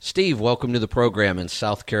Steve, welcome to the program in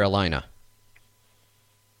South Carolina.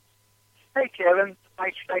 Hey, Kevin.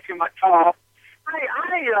 Thanks for taking my call.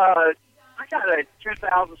 I got a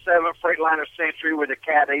 2007 Freightliner Century with a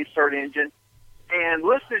Cat A-Cert engine. And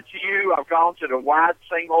listening to you, I've gone to the wide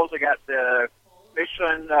singles. I got the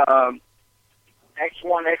Michelin X1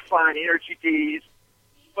 X-Line Energy Ds.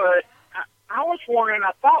 But I was wondering,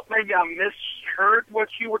 I thought maybe I misheard what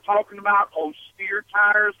you were talking about on steer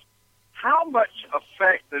tires. How much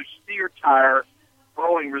effect does steer tire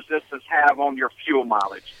rolling resistance have on your fuel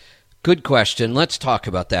mileage? Good question. Let's talk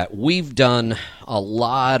about that. We've done a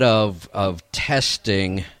lot of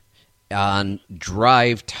testing on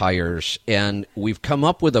drive tires, and we've come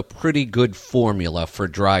up with a pretty good formula for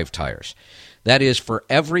drive tires. That is, for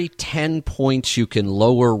every 10 points you can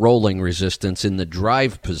lower rolling resistance in the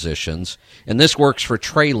drive positions, and this works for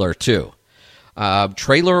trailer too.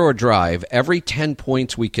 Trailer or drive, every 10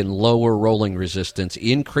 points we can lower rolling resistance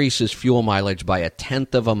increases fuel mileage by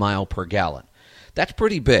 1/10 of a mile per gallon. That's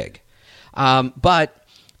pretty big. But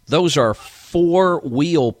those are 4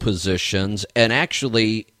 wheel positions and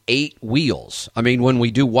actually 8 wheels. I mean, when we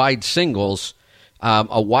do wide singles,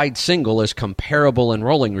 a wide single is comparable in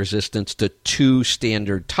rolling resistance to 2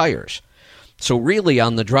 standard tires. So really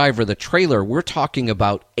on the drive or the trailer, we're talking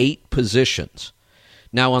about 8 positions.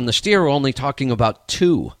 Now on the steer, we're only talking about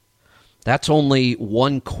 2. That's only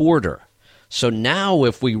 1/4. So now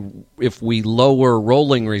if we lower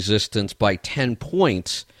rolling resistance by 10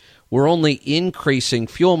 points, we're only increasing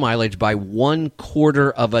fuel mileage by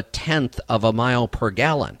 1/4 of a 1/10 of a mile per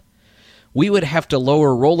gallon. We would have to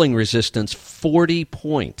lower rolling resistance 40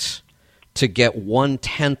 points to get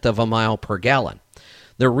 1/10 of a mile per gallon.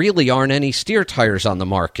 There really aren't any steer tires on the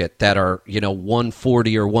market that are,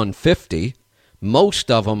 140 or 150. Most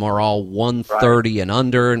of them are all 130 and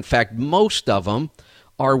under. In fact, most of them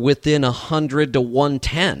are within 100 to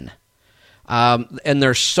 110. And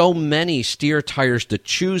there's so many steer tires to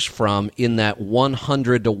choose from in that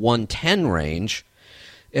 100 to 110 range.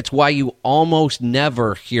 It's why you almost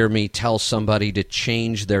never hear me tell somebody to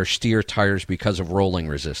change their steer tires because of rolling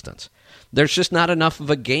resistance. There's just not enough of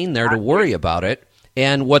a gain there to worry about it.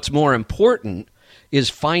 And what's more important is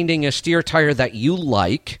finding a steer tire that you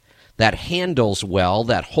like, that handles well,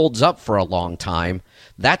 that holds up for a long time.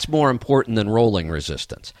 That's more important than rolling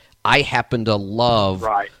resistance. I happen to love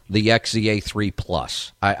the XZA3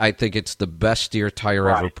 Plus. I think it's the best steer tire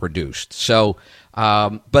ever produced. So,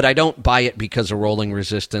 but I don't buy it because of rolling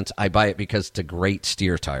resistance. I buy it because it's a great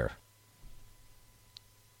steer tire.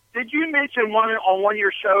 Did you mention on one of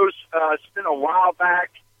your shows, it's been a while back,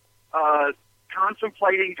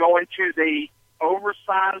 contemplating going to the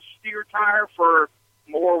oversized steer tire for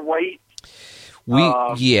more weight?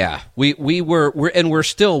 We're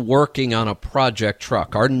still working on a project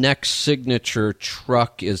truck. Our next signature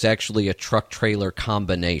truck is actually a truck trailer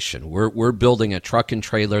combination. We're building a truck and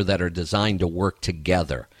trailer that are designed to work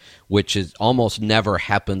together, which is almost never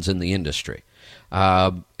happens in the industry.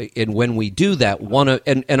 And when we do that,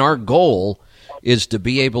 and our goal is to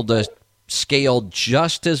be able to scale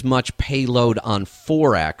just as much payload on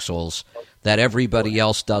 4 axles that everybody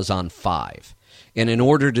else does on 5. And in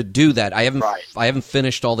order to do that, I haven't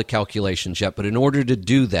finished all the calculations yet, but in order to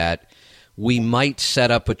do that, we might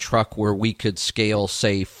set up a truck where we could scale,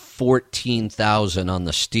 say, 14,000 on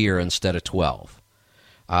the steer instead of 12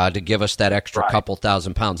 to give us that extra couple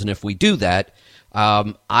thousand pounds. And if we do that,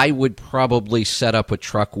 I would probably set up a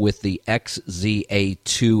truck with the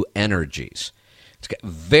XZA2 Energies. It's got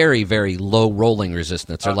very, very low rolling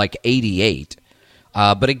resistance. They're like 88.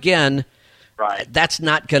 But again, that's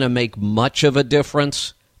not going to make much of a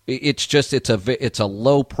difference. It's just it's a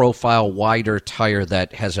low profile, wider tire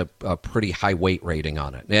that has a pretty high weight rating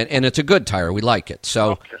on it, and it's a good tire. We like it.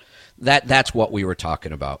 So that's what we were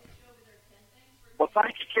talking about. Well,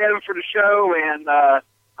 thank you, Kevin, for the show, and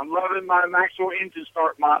I'm loving my Maxwell engine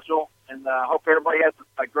start module, and I hope everybody has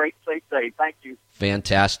a great, safe day. Thank you.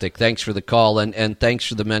 Fantastic. Thanks for the call, and thanks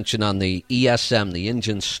for the mention on the ESM, the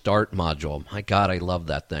engine start module. My God, I love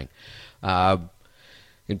that thing.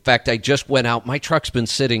 In fact, I just went out. My truck's been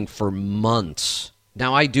sitting for months.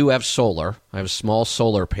 Now, I do have solar. I have a small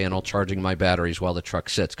solar panel charging my batteries while the truck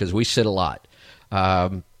sits because we sit a lot.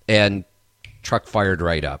 And truck fired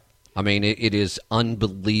right up. I mean, it is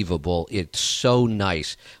unbelievable. It's so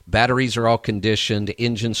nice. Batteries are all conditioned.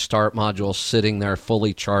 Engine start module sitting there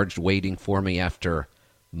fully charged waiting for me after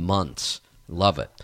months. Love it.